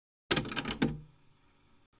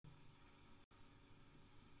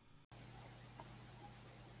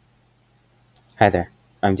Hi there,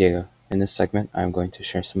 I'm Diego. In this segment, I'm going to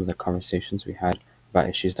share some of the conversations we had about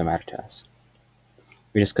issues that matter to us.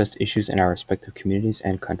 We discussed issues in our respective communities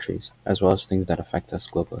and countries, as well as things that affect us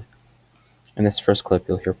globally. In this first clip,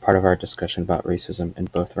 you'll hear part of our discussion about racism in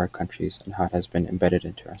both of our countries and how it has been embedded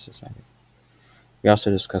into our society. We also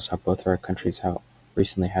discuss how both of our countries have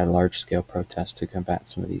recently had large-scale protests to combat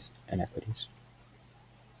some of these inequities.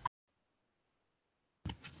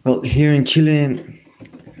 Well, here in Chile,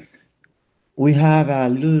 we have a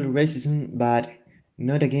little racism, but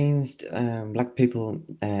not against black people,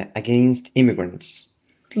 against immigrants.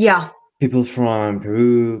 Yeah. People from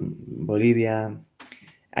Peru, Bolivia,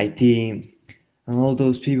 Haiti, and all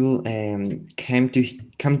those people come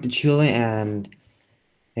to Chile and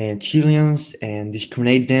Chileans and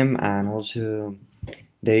discriminate them, and also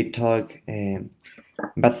they talk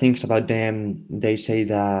bad things about them. They say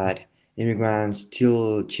that immigrants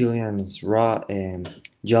steal Chileans' raw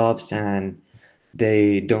jobs and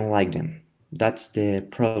they don't like them. That's the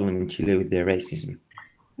problem in Chile with the racism.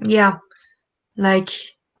 Yeah, like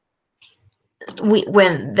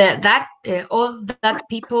when all that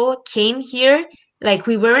people came here, like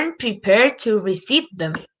we weren't prepared to receive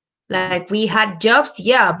them. Like we had jobs,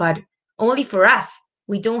 yeah, but only for us.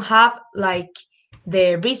 We don't have like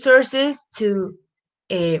the resources to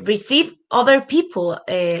receive other people.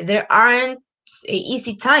 There aren't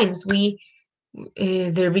easy times.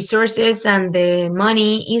 The resources and the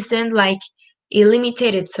money isn't like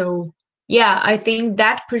illimited. So yeah, I think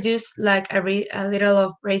that produced like a little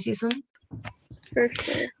of racism. For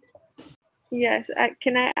sure. Yes.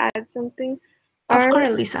 Can I add something? Of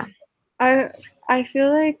course, Lisa. I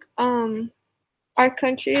feel like our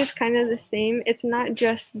country is kind of the same. It's not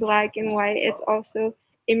just black and white. It's also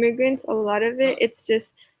immigrants. A lot of it. It's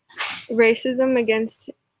just racism against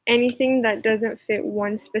anything that doesn't fit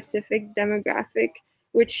one specific demographic,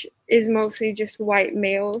 which is mostly just white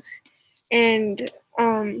males. And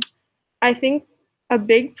I think a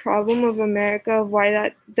big problem of America, of why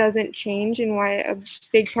that doesn't change and why a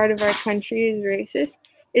big part of our country is racist,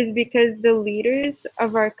 is because the leaders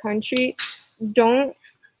of our country don't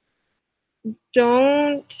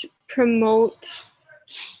promote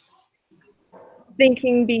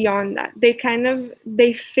thinking beyond that. They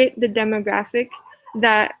fit the demographic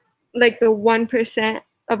that, like, the 1%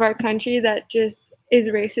 of our country that just is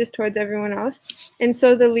racist towards everyone else. And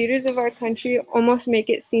so the leaders of our country almost make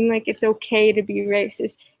it seem like it's okay to be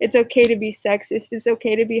racist. It's okay to be sexist. It's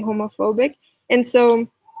okay to be homophobic. And so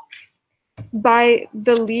by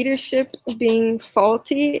the leadership being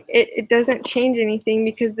faulty, it doesn't change anything,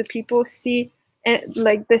 because the people see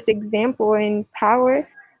like this example in power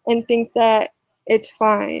and think that it's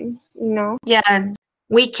fine, you know? Yeah,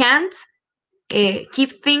 we can't keep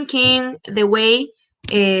thinking the way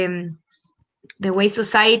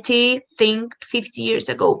society think 50 years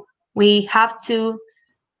ago. We have to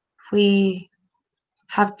make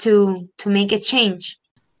a change.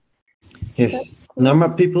 Yes,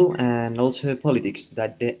 normal people and also politics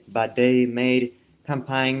but they made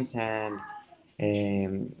campaigns and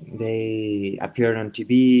they appeared on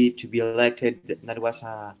TV to be elected. That was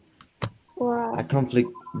a conflict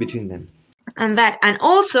between them. And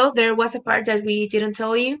also there was a part that we didn't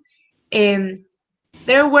tell you.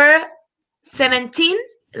 There were 17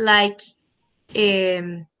 like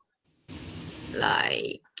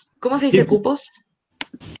 ¿cómo se dice cupos?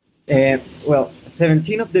 Well,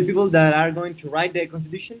 17 of the people that are going to write the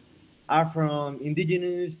constitution are from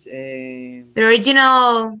indigenous the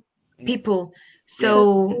original people.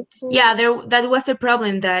 So yeah, that was a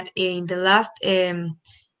problem, that in the last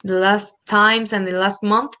times and the last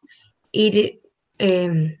month,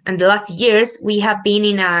 and the last years, we have been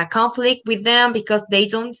in a conflict with them because they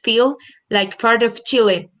don't feel like part of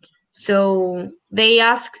Chile. So they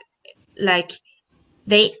ask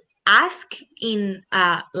in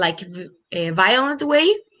a violent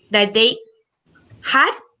way that they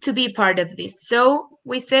had to be part of this. So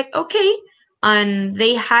we said okay, and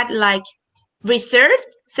they had like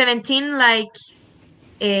reserved 17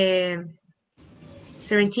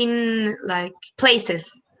 17 like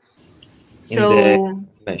places. So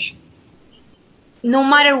no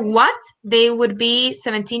matter what, they would be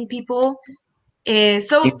 17 people. Yeah,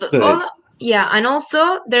 and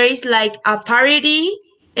also there is like a parity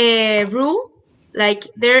rule. Like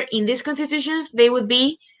there in these constitutions, they would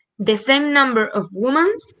be the same number of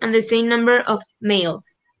women and the same number of male.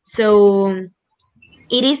 So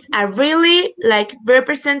it is a really like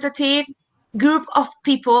representative group of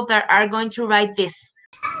people that are going to write this.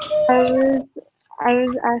 I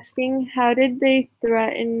was asking, how did they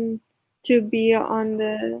threaten to be on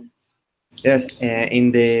the... Yes,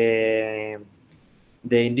 in the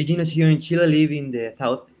the indigenous here in Chile live in the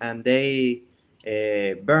south, and they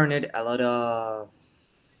burned a lot of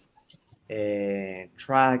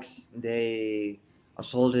tracks. They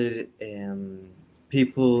assaulted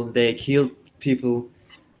people. They killed people.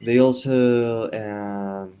 They also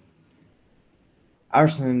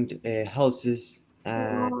arsoned houses.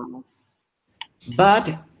 Wow.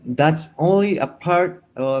 But that's only a part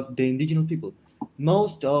of the indigenous people.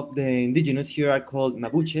 Most of the indigenous here are called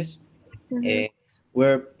Mapuches, Mhm.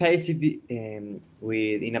 where in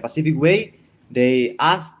a pacific way, they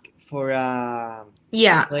ask for a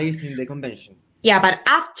Yeah, place in the convention. yeah, but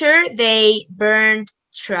after they burned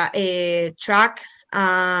trucks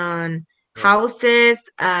and Yes. houses,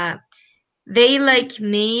 they like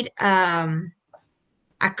made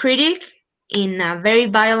a critic in a very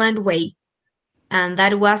violent way, and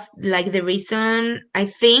that was like the reason I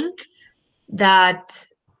think that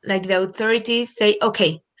like the authorities say,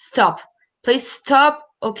 okay, stop, please stop,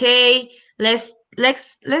 okay, let's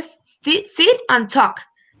sit and talk.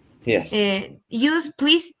 Yes. Use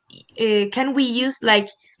please, can we use like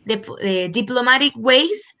the diplomatic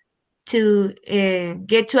ways to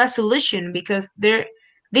get to a solution, because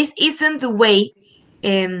this isn't the way.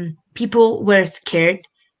 People were scared,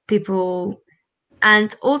 people,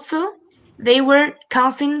 and also they were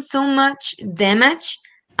causing so much damage,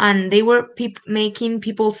 and they were making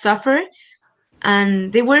people suffer,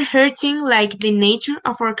 and they were hurting like the nature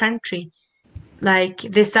of our country. Like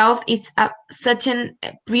the south, it's such a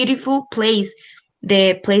beautiful place.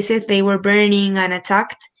 The places they were burning and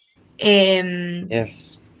attacked, um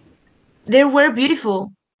Yes. they were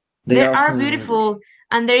beautiful, They they are are some beautiful,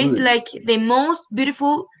 and there is like goods. the most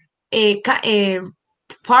beautiful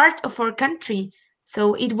part of our country.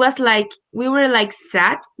 So it was like we were like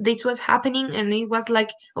sad this was happening, and it was like,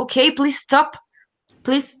 okay, please stop,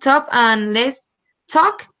 and let's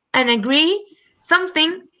talk and agree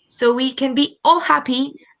something so we can be all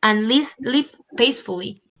happy and live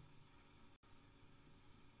peacefully.